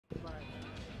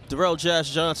Darrell Jazz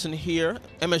Johnson here,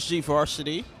 MSG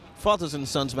Varsity, Fathers and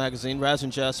Sons Magazine,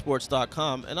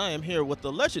 RazandJazzSports.com, and I am here with the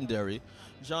legendary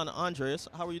John Andariese.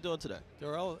 How are you doing today?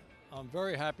 Darrell, I'm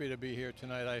very happy to be here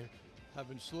tonight. I have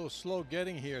been a little slow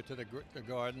getting here to the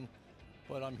Garden,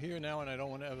 but I'm here now and I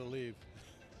don't want to ever leave.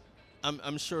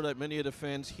 I'm sure that many of the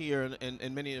fans here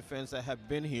and many of the fans that have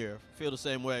been here feel the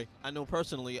same way. I know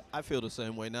personally I feel the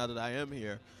same way now that I am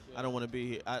here. Yeah. I don't want to be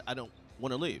here. I don't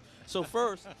want to leave. So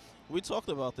first, we talked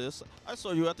about this. I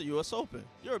saw you at the U.S. Open.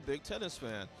 You're a big tennis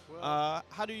fan. Well,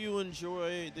 how do you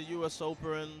enjoy the U.S.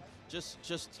 Open,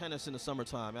 just tennis in the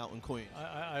summertime out in Queens?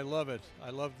 I love it. I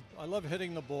love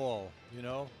hitting the ball, you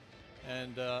know,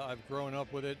 and I've grown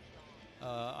up with it.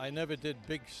 I never did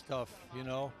big stuff, you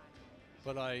know.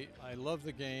 But I love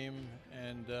the game,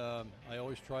 and I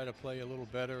always try to play a little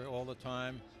better all the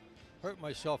time. Hurt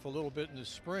myself a little bit in the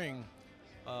spring.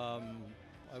 I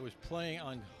was playing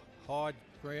on hard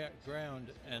ground,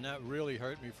 and that really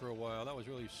hurt me for a while. That was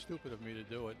really stupid of me to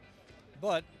do it.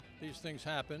 But these things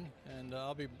happen, and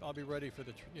I'll be ready for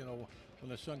the when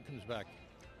the sun comes back.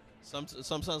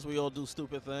 Sometimes we all do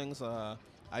stupid things.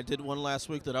 I did one last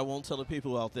week that I won't tell the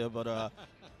people out there, but.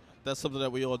 That's something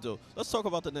that we all do. Let's talk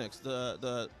about the Knicks.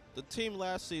 The team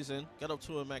last season got up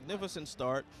to a magnificent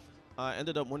start,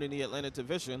 ended up winning the Atlantic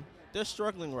Division. They're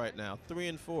struggling right now,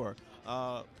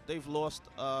 3-4. They've lost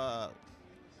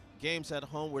games at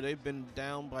home where they've been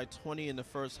down by 20 in the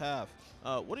first half.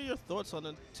 What are your thoughts on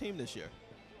the team this year?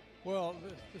 Well,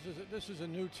 this is a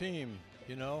new team,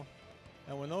 you know,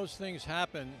 and when those things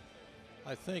happen,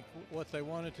 I think what they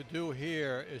wanted to do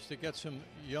here is to get some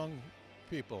young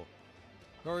people.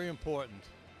 Very important,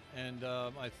 and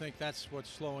I think that's what's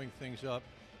slowing things up,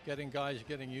 guys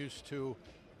getting used to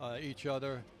each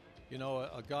other. You know,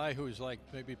 a guy who's like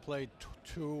maybe played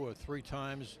 2 or 3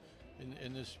 times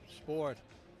in this sport,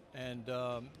 and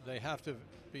they have to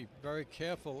be very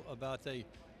careful about they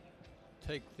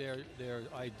take their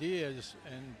ideas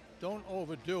and don't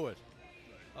overdo it.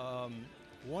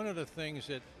 One of the things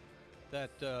that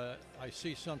I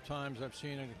see sometimes, I've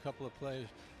seen in a couple of plays,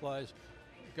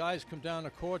 guys come down the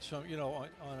court,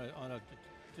 on a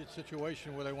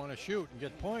situation where they want to shoot and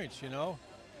get points, you know.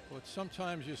 But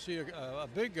sometimes you see a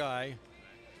big guy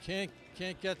can't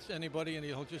get anybody, and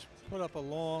he'll just put up a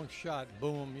long shot.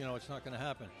 Boom, you know, it's not going to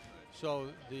happen. So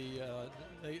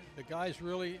the guys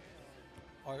really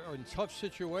are in tough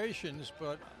situations,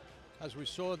 but as we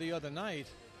saw the other night,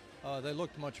 they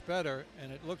looked much better,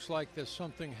 and it looks like there's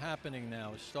something happening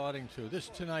now. It's starting to.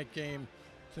 This game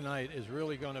tonight is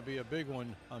really going to be a big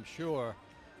one, I'm sure.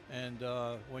 And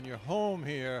when you're home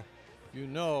here, you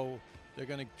know they're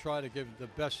going to try to give the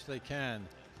best they can.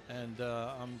 And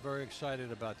I'm very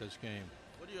excited about this game.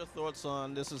 What are your thoughts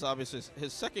on, this is obviously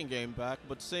his second game back,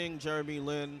 but seeing Jeremy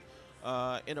Lin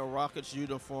in a Rockets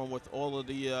uniform with all of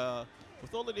the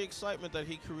excitement that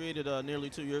he created nearly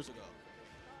 2 years ago?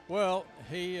 Well,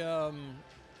 he,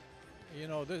 you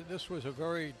know, this was a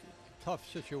very tough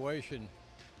situation.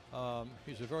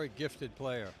 He's a very gifted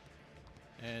player,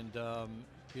 and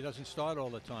he doesn't start all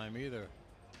the time either.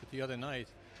 But the other night,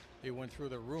 he went through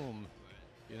the room,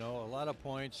 you know, a lot of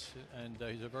points, and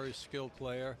he's a very skilled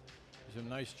player. He's a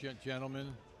nice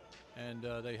gentleman, and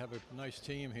they have a nice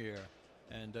team here,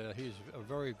 and he's a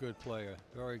very good player,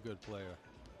 very good player.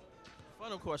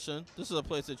 Final question. This is a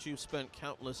place that you've spent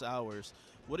countless hours.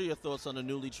 What are your thoughts on the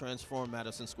newly transformed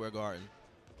Madison Square Garden?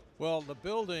 Well, the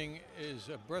building is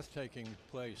a breathtaking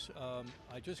place.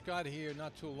 I just got here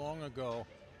not too long ago,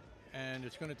 and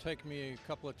it's going to take me a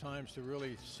couple of times to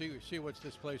really see what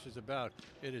this place is about.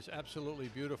 It is absolutely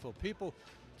beautiful. People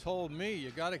told me,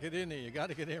 you got to get in there, you got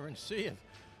to get there and see it.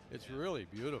 It's really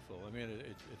beautiful. I mean,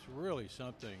 it's really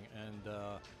something, and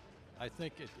I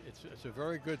think it's a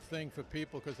very good thing for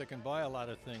people because they can buy a lot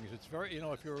of things. It's very, you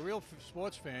know, if you're a real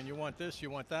sports fan, you want this, you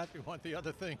want that, you want the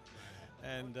other thing.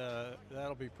 And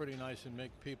that'll be pretty nice and make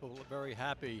people very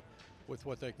happy with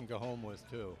what they can go home with,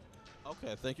 too.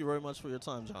 Okay, thank you very much for your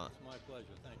time, John. It's my pleasure.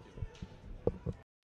 Thank you.